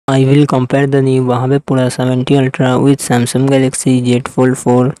I will compare the new Huawei Pura 70 Ultra with Samsung Galaxy Z Fold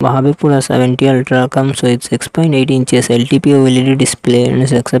 4. Huawei Pura 70 Ultra comes with 6.8 inches LTP OLED display and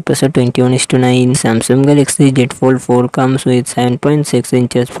success ratio 21:9. Samsung Galaxy Z Fold 4 comes with 7.6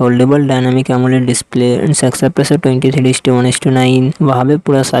 inches foldable dynamic AMOLED display and success ratio 23:1:9. Huawei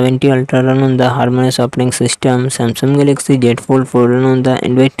Pura 70 Ultra run on the Harmonious operating system. Samsung Galaxy Z Fold 4 run on the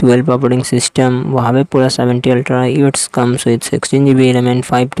Android 12 operating system. Huawei Pura 70 Ultra it comes with 16GB RAM and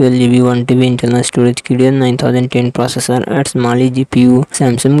 512GB 1TB internal storage, Kirin 9010 processor at Mali GPU.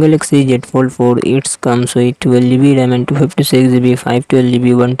 Samsung Galaxy Z Fold 4 it comes with 12GB RAM and 256GB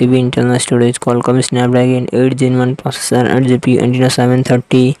 512GB 1TB internal storage, Qualcomm Snapdragon 8 Gen 1 processor at GPU Adreno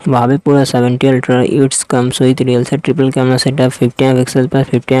 730. Huawei Pura 70 Ultra it comes with real set triple camera setup 50MP plus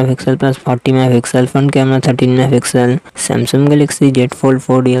 50MP plus 40MP, front camera 13MP. Samsung Galaxy Z Fold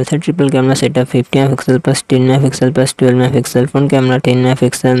 4 real set triple camera setup 50MP plus 10MP plus 12MP, front camera 10MP.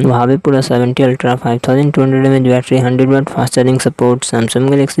 Huawei Pura 70 Ultra 5200mAh battery, 100W fast charging support. Samsung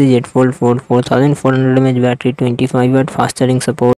Galaxy Z Fold 4 4400mAh battery, 25W fast charging support.